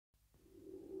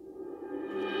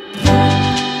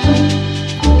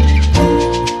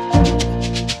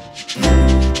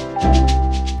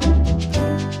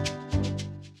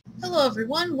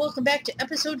welcome back to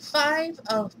episode 5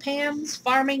 of Pam's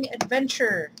Farming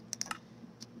Adventure.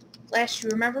 Last you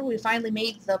remember, we finally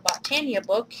made the Botania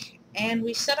book, and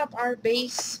we set up our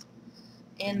base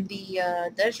in the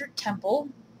desert temple,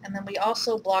 and then we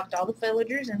also blocked all the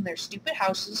villagers in their stupid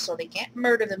houses so they can't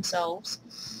murder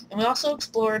themselves, and we also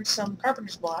explored some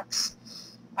carpenter's blocks.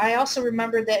 I also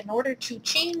remembered that in order to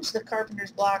change the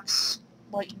carpenter's blocks,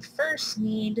 what you first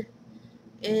need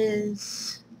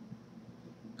is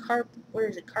where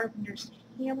is it? Carpenter's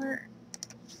hammer?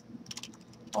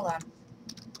 Hold on.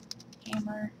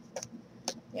 Hammer.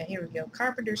 Yeah, here we go.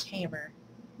 Carpenter's hammer.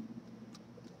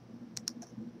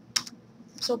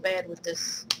 I'm so bad with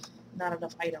this. Not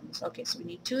enough items. Okay, so we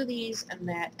need 2 of these and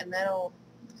that'll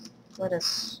let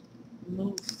us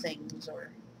move things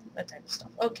or that type of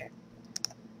stuff. Okay.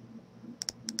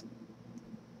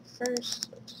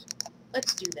 First,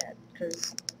 let's do that,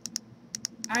 because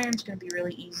iron's going to be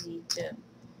really easy to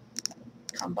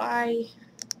come by,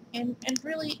 and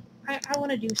really I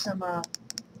want to do some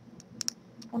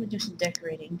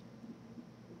decorating.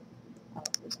 Oh,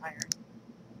 it was iron.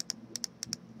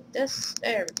 This,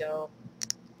 there we go.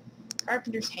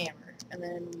 Carpenter's hammer, and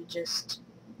then we just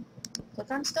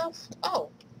click on stuff. Oh,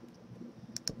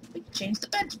 we can change the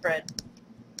bedspread.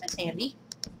 That's handy.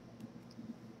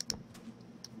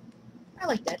 I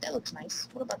like that. That looks nice.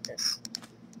 What about this?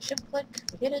 Shift click.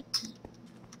 We hit it.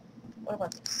 What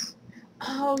about this?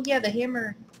 Oh yeah, the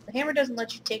hammer. The hammer doesn't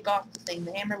let you take off the thing.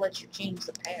 The hammer lets you change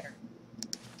the pattern.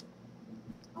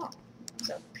 Oh, it's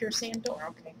a pure sand door.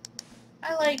 Okay.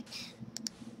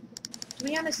 To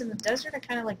be honest, in the desert, I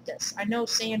kind of like this. I know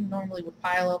sand normally would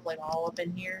pile up like all up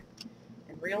in here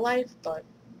in real life, but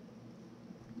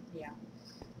yeah.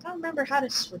 I don't remember how to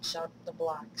switch out the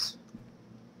blocks.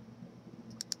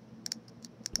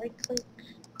 Right click,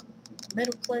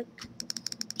 middle click,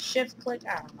 shift click,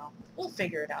 I don't know. We'll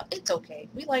figure it out. It's okay.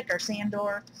 We like our sand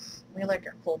door. We like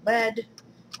our cool bed.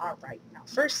 Alright, now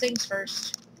first things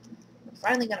first, we're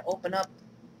finally going to open up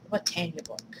the Botania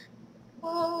book.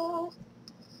 Oh,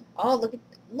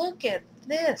 look at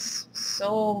this.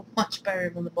 So much better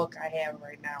than the book I have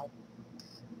right now.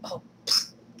 Oh,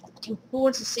 psst. Who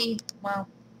wants to see? Well,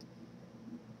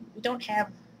 we don't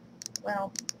have,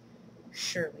 well,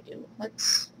 sure we do.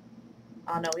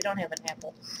 Oh no, we don't have an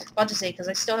apple. I'll just say, because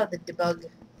I still have the debug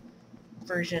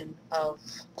version of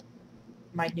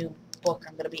my new book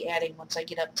I'm going to be adding once I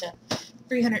get up to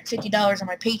 $350 on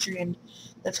my Patreon.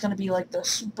 That's going to be like the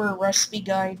super recipe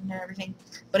guide and everything.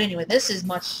 But anyway, this is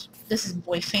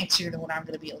way fancier than what I'm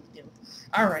going to be able to do.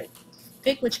 Alright,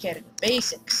 pick which category.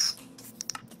 Basics.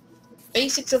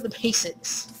 Basics of the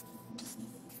basics.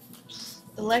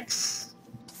 The Lexica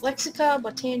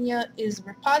Botania is a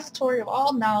repository of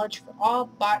all knowledge for all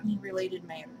botany-related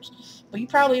matters. But you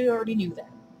probably already knew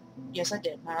that. Yes, I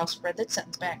did. I'll spread that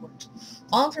sentence backwards.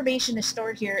 All information is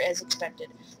stored here as expected.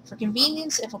 For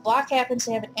convenience, if a block happens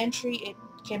to have an entry, it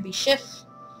can be shift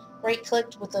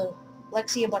right-clicked with the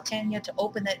Lexica Botania to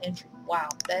open that entry. Wow,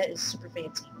 that is super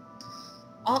fancy.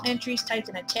 All entries typed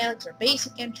in italics are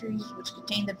basic entries, which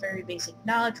contain the very basic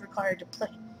knowledge required to play.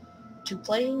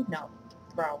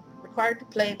 Required to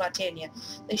play Botania.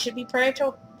 They should be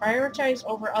prioritized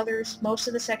over others. Most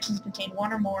of the sections contain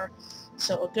one or more,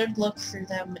 so a good look through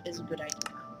them is a good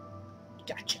idea.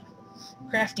 Gotcha.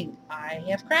 Crafting. I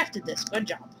have crafted this. Good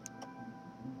job.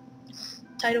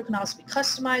 Title can also be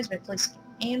customized by placing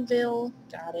an anvil.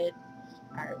 Got it.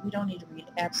 Alright, we don't need to read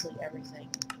absolutely everything.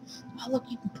 Oh, look,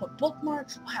 you can put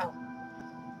bookmarks. Wow.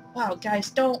 Wow,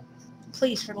 guys,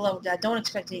 please, for the love of God, don't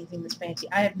expect anything this fancy.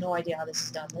 I have no idea how this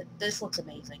is done. This looks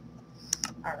amazing.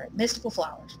 Alright, mystical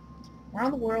flowers.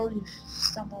 Around the world, you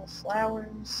stumble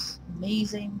flowers.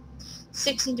 Amazing.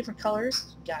 16 different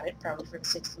colors. Got it, probably for the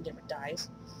 16 different dyes.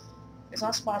 It's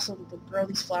also possible to grow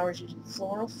these flowers using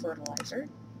floral fertilizer.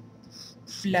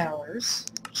 Flowers.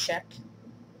 Check.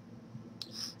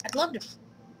 I'd love to...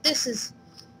 This is...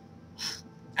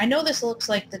 I know this looks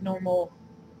like the normal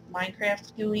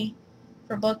Minecraft GUI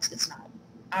for books. It's not.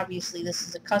 Obviously, this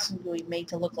is a custom GUI made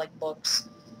to look like books.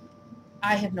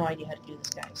 I have no idea how to do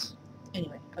this, guys.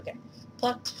 Anyway, okay.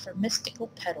 Plucked for mystical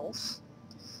petals.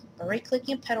 By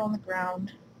right-clicking a petal on the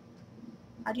ground.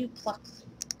 How do you pluck?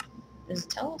 Does it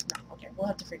tell us? No. Okay, we'll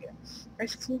have to figure it out.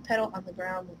 Right-clicking a petal on the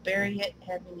ground will bury it,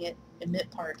 having it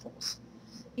emit particles.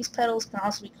 These petals can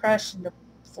also be crushed into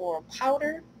floral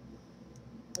powder,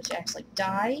 which acts like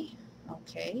dye.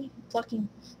 Okay. Plucking.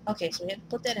 Okay, so we have to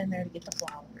put that in there to get the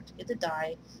flower, to get the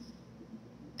dye.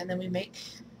 And then we make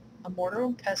a mortar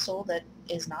and pestle that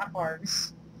is not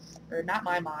ours. Or not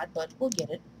my mod, but we'll get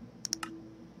it.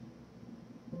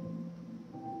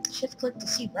 Shift click to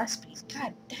see recipes.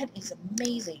 God, that is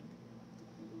amazing.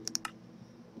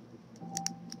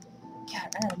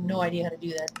 God, I have no idea how to do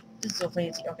that. This is so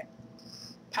fancy. Okay.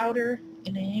 Powder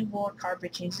in any war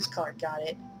carpet changes color. Got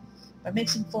it. By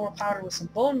mixing floral powder with some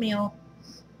bone meal,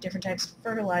 different types of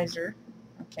fertilizer.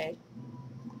 Okay.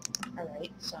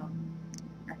 Alright, so...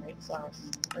 Alright, flour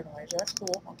fertilizer. That's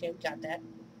cool. Okay, we got that.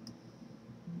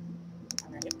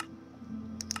 Alright.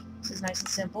 This is nice and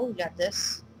simple. We got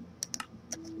this.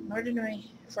 In order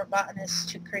for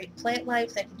botanists to create plant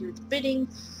life that can do its bidding,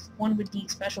 one would need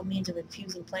special means of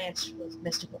infusing plants with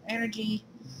mystical energy.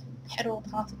 Petal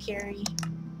apothecary.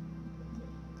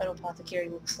 Petal apothecary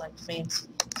looks like fancy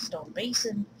stone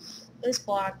basin. This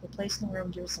block we'll place in the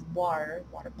room, give it some water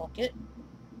bucket.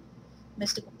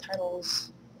 Mystical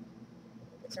petals.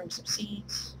 Throwing some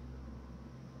seeds.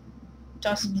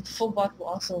 Tossing in the full bucket will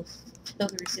also fill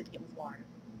the recipient with water.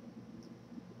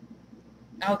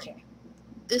 Okay.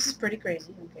 This is pretty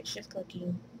crazy. Okay, shift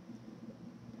clicking.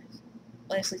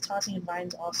 Lastly, tossing in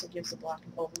vines also gives the block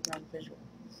an overgrown visual.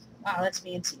 Wow, that's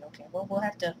fancy. Okay, well, we'll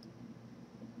have to...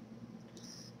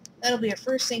 That'll be our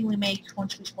first thing we make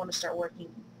once we want to start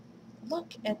working.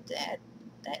 Look at that.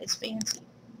 That is fancy.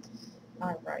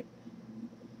 Alright.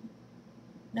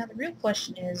 Now the real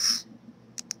question is,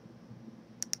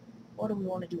 what do we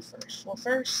want to do first? Well,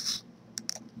 first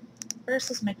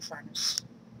let's make a furnace.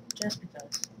 Just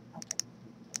because. Okay.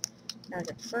 Now I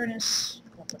got the furnace.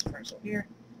 I'll put the furnace over here.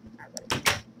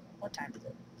 Alright. What time is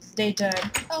it? It's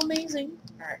daytime. Oh, amazing.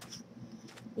 Alright.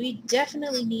 We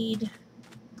definitely need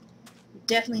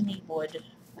wood.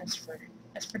 That's for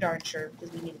darn sure,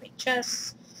 because we need to make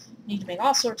chests. We need to make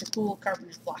all sorts of cool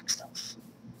carpenter's block stuff.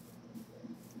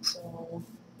 So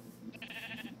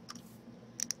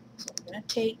we're gonna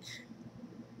take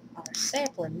our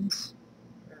saplings,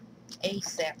 or a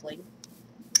sapling.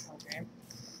 Okay.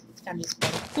 It's kind of just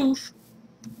like poof.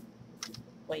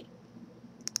 Wait.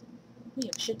 We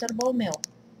have a shit ton of bone meal.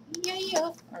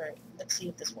 Yeah. Alright, let's see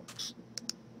if this works.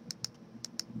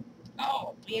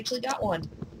 Oh, we actually got one.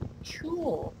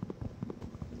 Cool.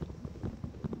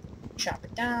 Chop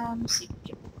it down, see if we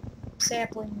can get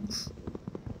saplings.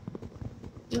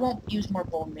 We won't use more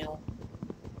bone meal.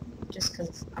 Just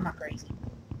because I'm not crazy.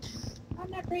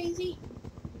 I'm not crazy.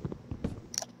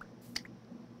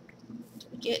 Do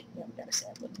we get... Yeah, we got a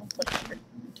sapling. We'll put it here.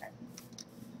 Okay.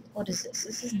 What is this?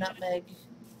 This is nutmeg.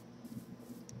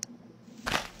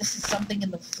 This is something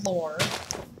in the floor. I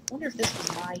wonder if this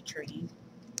was my tree.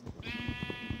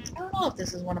 I don't know if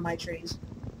this is one of my trees.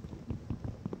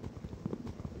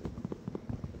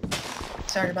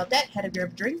 Sorry about that. Had to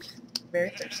grab a drink. Very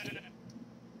thirsty.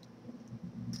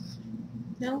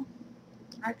 No.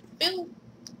 I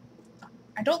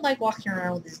don't like walking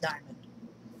around with this diamond.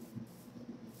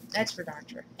 That's for darn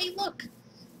sure. Hey, look!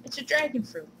 It's a dragon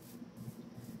fruit.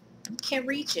 I can't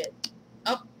reach it.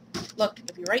 Oh, look,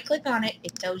 if you right-click on it,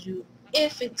 it tells you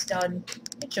if it's done.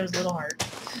 It shows a little heart.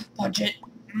 Punch it.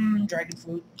 Dragon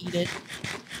fruit. Eat it.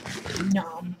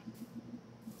 Nom.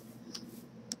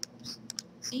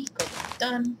 See? Coconut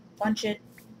done. Punch it.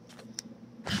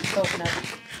 Eat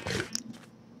coconut.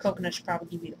 Coconut should probably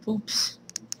give you the poops.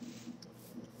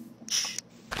 Shh.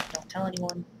 Don't tell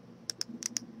anyone.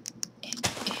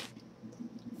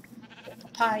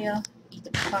 Papaya. Eat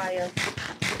the papaya.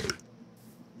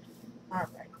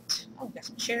 Alright. Oh, we got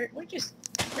some cherry. We're just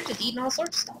eating all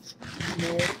sorts of stuff.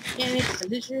 Yeah, it's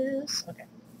delicious. Okay.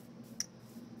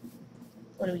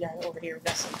 What do we got over here? We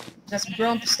got some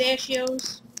grown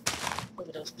pistachios. Look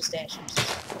at those pistachios.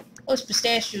 Those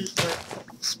pistachios were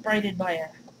sprited by an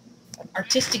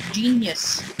artistic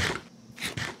genius.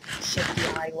 Shit,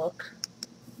 the eye look.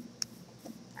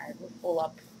 Alright, we're full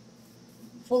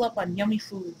up on yummy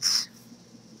foods.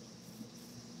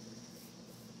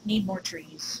 Need more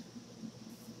trees.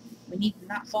 We need to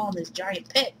not fall in this giant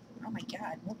pit. Oh my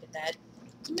god, look at that.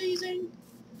 It's amazing.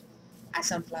 Hi,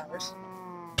 sunflowers.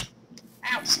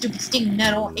 Ow, stupid stinging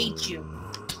nettle, I hate you.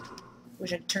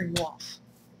 Wish I could turn you off.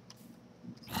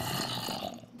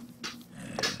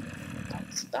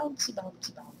 Bouncy,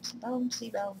 bouncy, bouncy,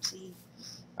 bouncy, bouncy,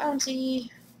 bouncy.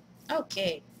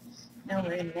 Okay. Now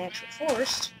we're in an actual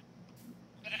forest.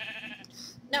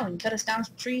 Now we can cut us down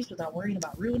some trees without worrying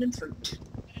about ruining fruit.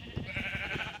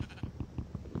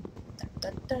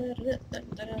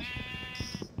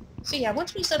 So yeah,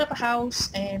 once we set up a house,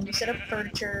 and we set up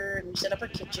furniture, and we set up our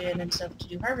kitchen and stuff to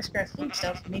do HarvestCraft food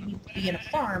stuff, maybe be in a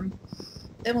farm,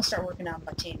 then we'll start working on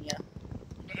Botania.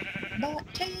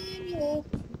 Botania!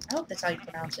 I hope that's how you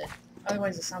pronounce it.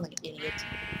 Otherwise I sound like an idiot.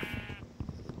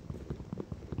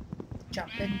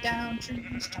 Chopping down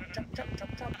trees, chop, chop, chop,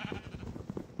 chop, chop.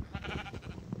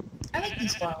 I like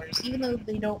these flowers, even though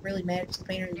they don't really match the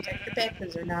painter in the texture pack,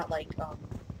 because they're not like,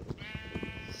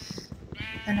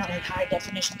 They're not like high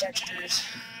definition textures.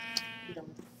 You know,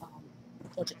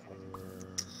 what's it called?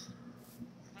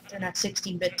 They're not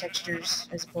 16-bit textures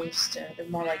as opposed to, they're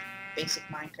more like basic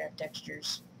Minecraft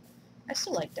textures. I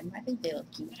still like them. I think they look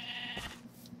cute.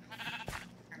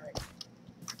 Alright.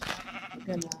 We're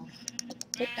gonna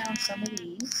put down some of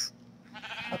these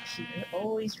up here.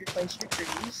 Always replace your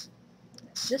trees.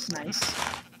 That's just nice.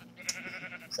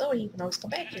 So you can always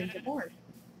come back here and get more.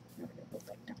 Now we're gonna go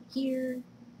back down here.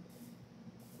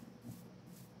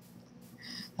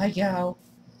 Hi, cow.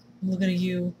 I'm looking at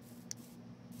you.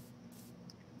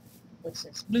 What's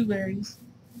this? Blueberries.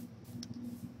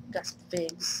 Got some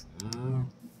figs.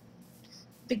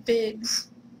 Big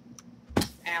figs.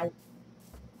 Ow.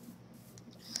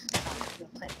 I'm gonna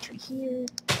plant a tree here.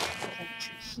 Plant a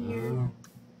tree here.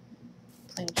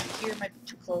 Plant a tree here. Might be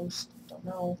too close. Don't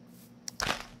know.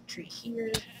 Tree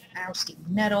here. Ow, stinging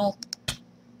nettle.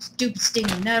 Stupid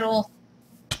stinging nettle.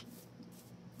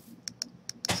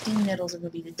 Stinging nettles are gonna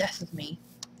be the death of me.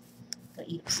 Gonna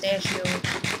eat a pistachio.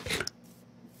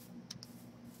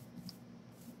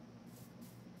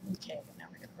 Okay, now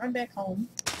we're gonna run back home.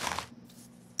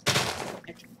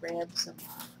 After grab some,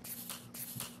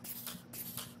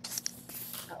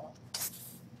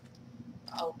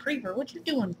 oh, Creeper, what you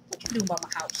doing? What you doing by my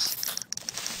house?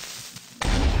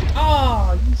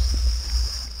 Oh, you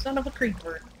son of a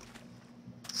Creeper.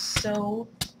 So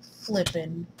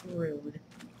flippin' rude.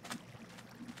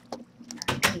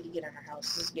 I need to get in our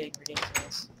house. This is getting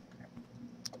ridiculous.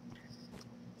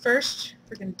 First,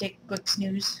 we're gonna take a quick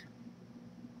snooze.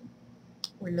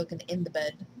 We're looking in the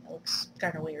bed. That looks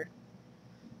kind of weird.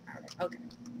 Alright, okay.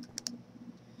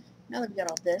 Now that we got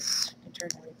all this, we can turn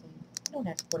everything. I don't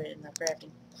have to put it in the crafting.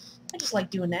 I just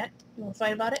like doing that. You want to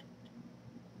fight about it?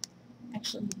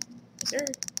 Actually, is there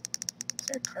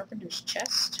a carpenter's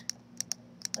chest?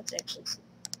 Let's actually see.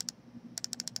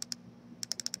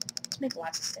 Let's make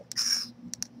lots of sticks.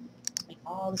 Let's make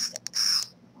all the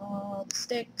sticks. All the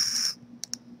sticks.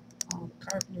 All the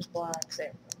carpenter's blocks.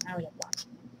 There we go. Now we have blocks.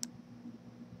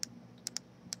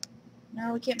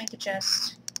 No, we can't make a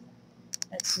chest.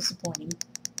 That's disappointing.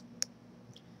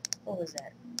 What was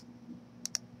that?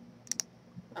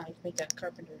 Oh, you can make a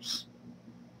carpenter's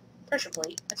pressure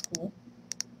plate. That's cool.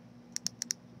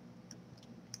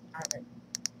 Alright.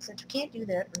 Since we can't do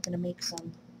that, we're gonna make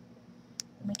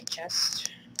a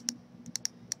chest.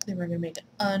 Then we're gonna make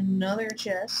another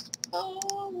chest.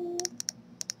 Oh,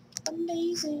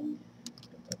 amazing.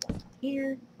 Put one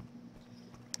here.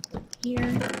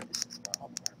 Here. This is where all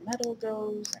of our metal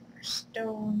goes, and our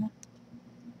stone,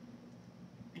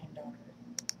 and our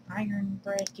iron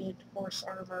bracket, horse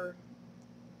armor.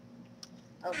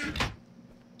 Okay.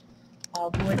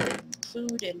 All wood,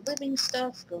 food, and living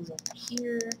stuff goes over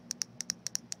here.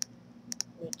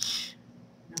 Which,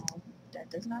 no, that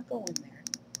does not go in there.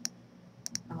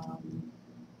 I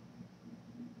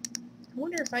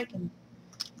wonder if I can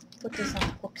put this on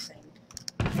a hook thing.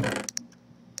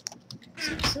 Okay,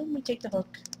 so assume we take the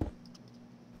hook.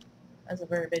 That's a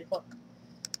very big hook.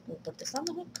 We'll put this on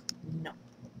the hook? No.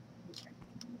 Okay.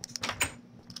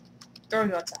 Throw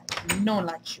you outside. No one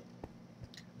likes you.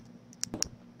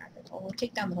 Alright, well, we'll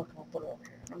take down the hook and we'll put it over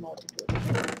here. I don't know what to do with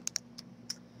it.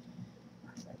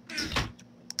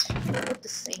 Alright. Put the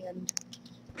sand.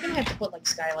 We're gonna have to put like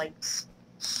skylights.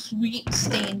 Sweet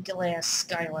stained glass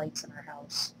skylights in our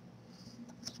house.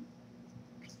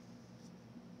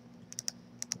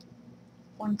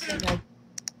 One thing I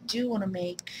do want to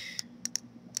make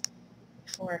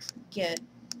before I forget,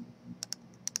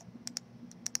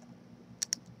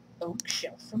 oak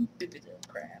shelf from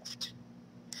Bibliocraft.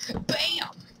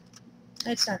 Bam!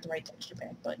 That's not the right texture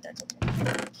pack, but that's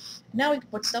okay. Now we can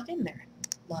put stuff in there,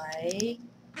 like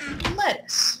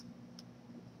lettuce.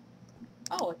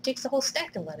 Oh, it takes the whole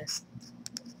stack of lettuce.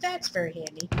 That's very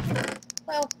handy.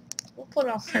 Well, we'll put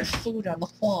all our food on the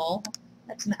wall.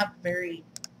 That's not very...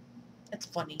 That's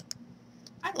funny.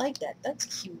 I like that. That's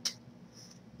cute.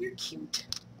 You're cute.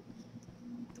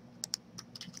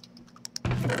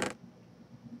 Alright.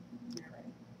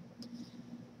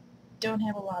 Don't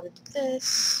have a lot of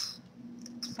this.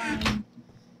 It's fine.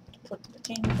 Put the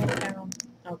table down.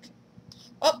 Okay.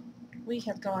 Oh! We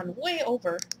have gone way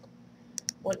over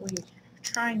what we're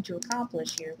trying to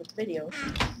accomplish here with the video.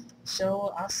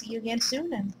 So I'll see you again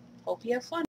soon and hope you have fun.